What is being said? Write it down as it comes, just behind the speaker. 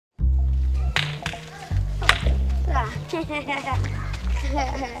Oh,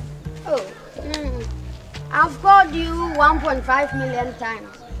 I've called you 1.5 million times.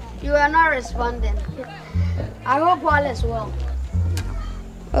 You are not responding. I hope all is well.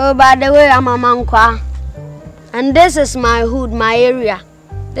 Oh, by the way, I'm Amankwah. And this is my hood, my area.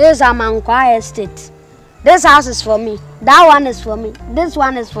 This is Amankwah estate. This house is for me. That one is for me. This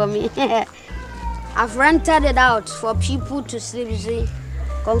one is for me. I've rented it out for people to sleep, you see.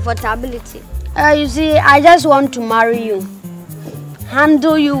 Comfortability. You see, I just want to marry you.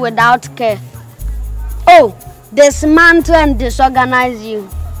 Handle you without care. Oh, dismantle and disorganize you.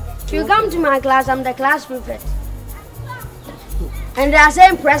 You come to my class, I'm the class prefect. And they are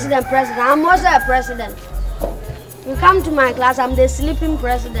saying president. I'm also a president. You come to my class, I'm the sleeping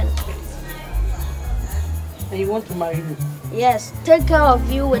president. And you want to marry me? Yes, take care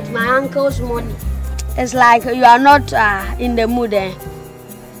of you with my uncle's money. It's like you are not in the mood.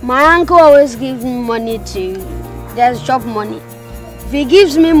 My uncle always gives me money to just chop money. If he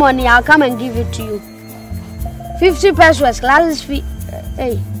gives me money, I'll come and give it to you. 50 pesos, classes fee.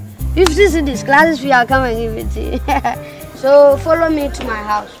 50 cedis, classes fee, I'll come and give it to you. So follow me to my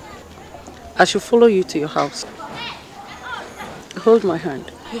house. I should follow you to your house. Hold my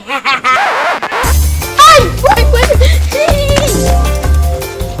hand.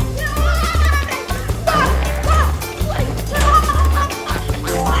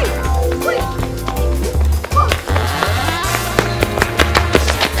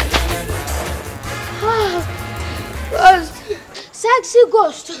 Sexy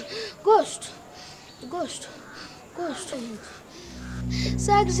ghost.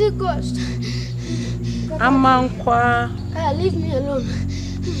 Sexy ghost. Amankwah. Leave me alone.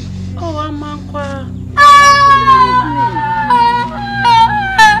 Oh, Amankwah.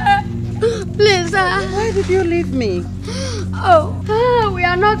 Please. Why did you leave me? Oh, we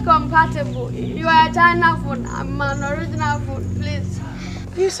are not compatible. You are a China phone. I'm an original phone. Please.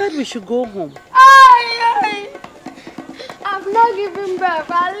 You said we should go home. I've not given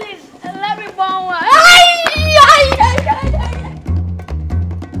birth. At least let me born one.